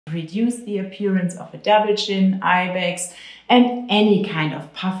reduce the appearance of a double chin, eye bags, and any kind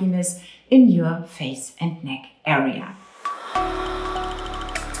of puffiness in your face and neck area.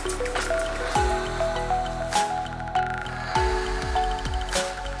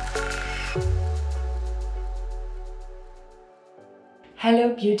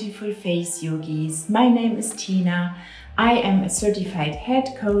 Hello beautiful face yogis, my name is Tina. I am a certified head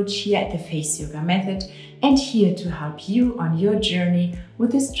coach here at the Face Yoga Method and here to help you on your journey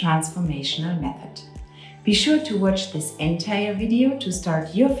with this transformational method. Be sure to watch this entire video to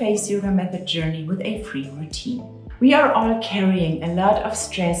start your Face Yoga Method journey with a free routine. We are all carrying a lot of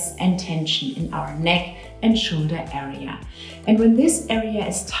stress and tension in our neck and shoulder area. And when this area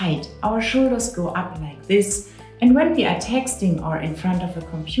is tight, our shoulders go up like this. And when we are texting or in front of a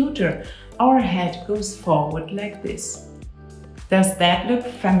computer, our head goes forward like this. Does that look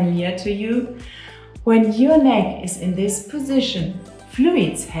familiar to you? When your neck is in this position,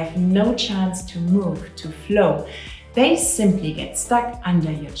 fluids have no chance to move, to flow. They simply get stuck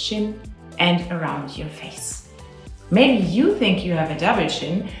under your chin and around your face. Maybe you think you have a double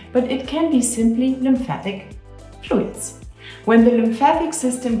chin, but it can be simply lymphatic fluids. When the lymphatic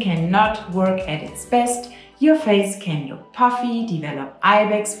system cannot work at its best, your face can look puffy, develop eye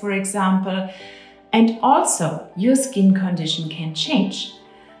bags, for example, and also your skin condition can change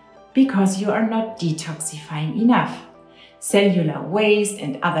because you are not detoxifying enough. Cellular waste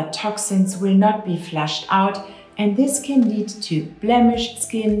and other toxins will not be flushed out, and this can lead to blemished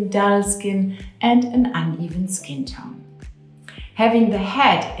skin, dull skin, and an uneven skin tone. Having the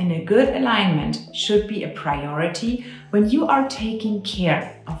head in a good alignment should be a priority when you are taking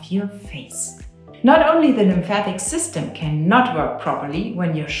care of your face. Not only the lymphatic system cannot work properly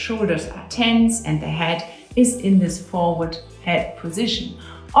when your shoulders are tense and the head is in this forward head position,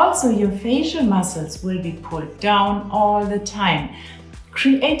 also your facial muscles will be pulled down all the time,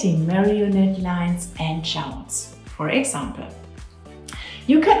 creating marionette lines and jowls, for example.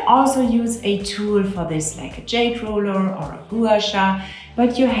 You can also use a tool for this like a jade roller or a gua sha,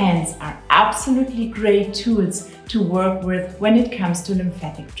 but your hands are absolutely great tools to work with when it comes to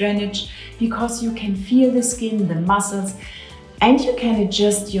lymphatic drainage because you can feel the skin, the muscles, and you can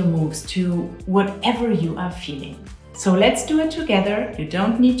adjust your moves to whatever you are feeling. So let's do it together. You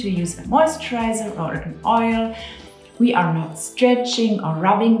don't need to use a moisturizer or an oil. We are not stretching or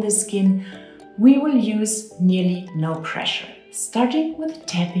rubbing the skin. We will use nearly no pressure, starting with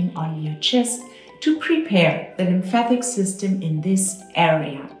tapping on your chest to prepare the lymphatic system in this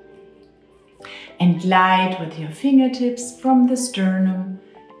area. And glide with your fingertips from the sternum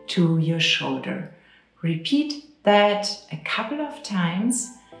to your shoulder. Repeat that a couple of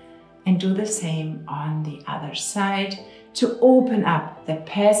times and do the same on the other side to open up the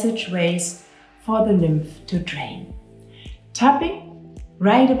passageways for the lymph to drain. Tapping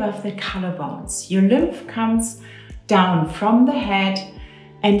right above the collarbones. Your lymph comes down from the head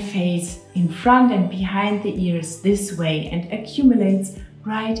and face in front and behind the ears this way and accumulates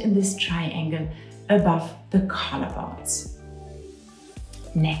right in this triangle above the collarbones.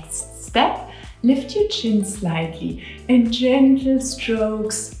 Next step, lift your chin slightly and gentle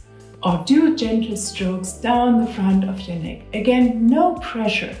strokes or do gentle strokes down the front of your neck. Again, no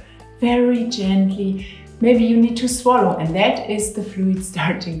pressure, very gently. Maybe you need to swallow and that is the fluid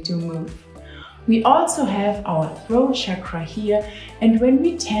starting to move. We also have our throat chakra here, and when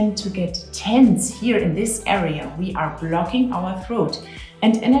we tend to get tense here in this area, we are blocking our throat.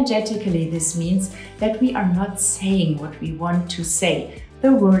 And energetically, this means that we are not saying what we want to say.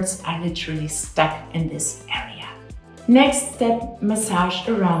 The words are literally stuck in this area. Next step, massage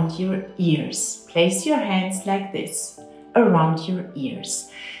around your ears. Place your hands like this, around your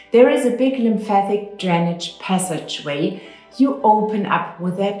ears. There is a big lymphatic drainage passageway. You open up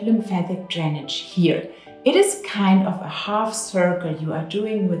with that lymphatic drainage here. It is kind of a half circle you are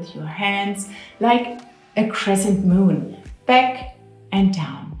doing with your hands, like a crescent moon, back and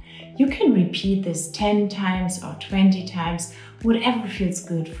down. You can repeat this 10 times or 20 times, whatever feels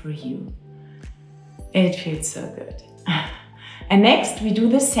good for you. It feels so good. And next we do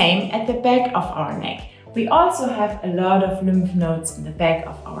the same at the back of our neck. We also have a lot of lymph nodes in the back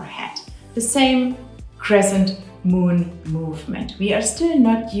of our head. The same crescent moon movement. We are still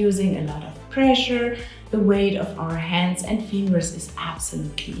not using a lot of pressure. The weight of our hands and fingers is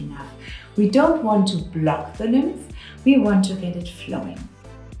absolutely enough. We don't want to block the lymph, we want to get it flowing.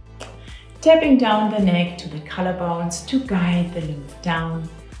 Tapping down the neck to the collarbones to guide the lymph down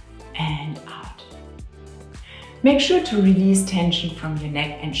and out. Make sure to release tension from your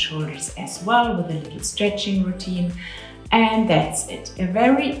neck and shoulders as well with a little stretching routine. And that's it. A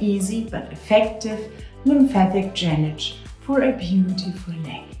very easy but effective lymphatic drainage for a beautiful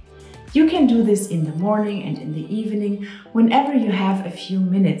neck You can do this in the morning and in the evening, whenever you have a few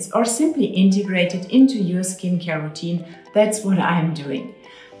minutes, or simply integrate it into your skincare routine. That's what I'm doing.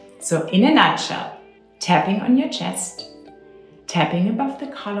 So in a nutshell, tapping on your chest, tapping above the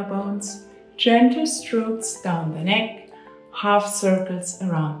collarbones, gentle strokes down the neck, half circles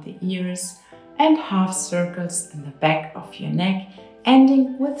around the ears, and half circles in the back of your neck,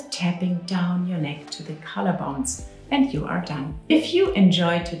 ending with tapping down your neck to the collarbones. And you are done. If you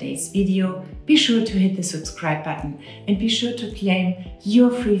enjoyed today's video, be sure to hit the subscribe button and be sure to claim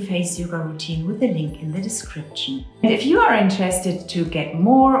your free face yoga routine with the link in the description. And if you are interested to get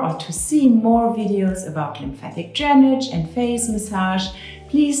more or to see more videos about lymphatic drainage and face massage,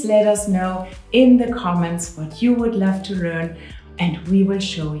 please let us know in the comments what you would love to learn, and we will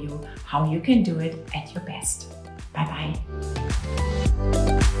show you how you can do it at your best. Bye bye.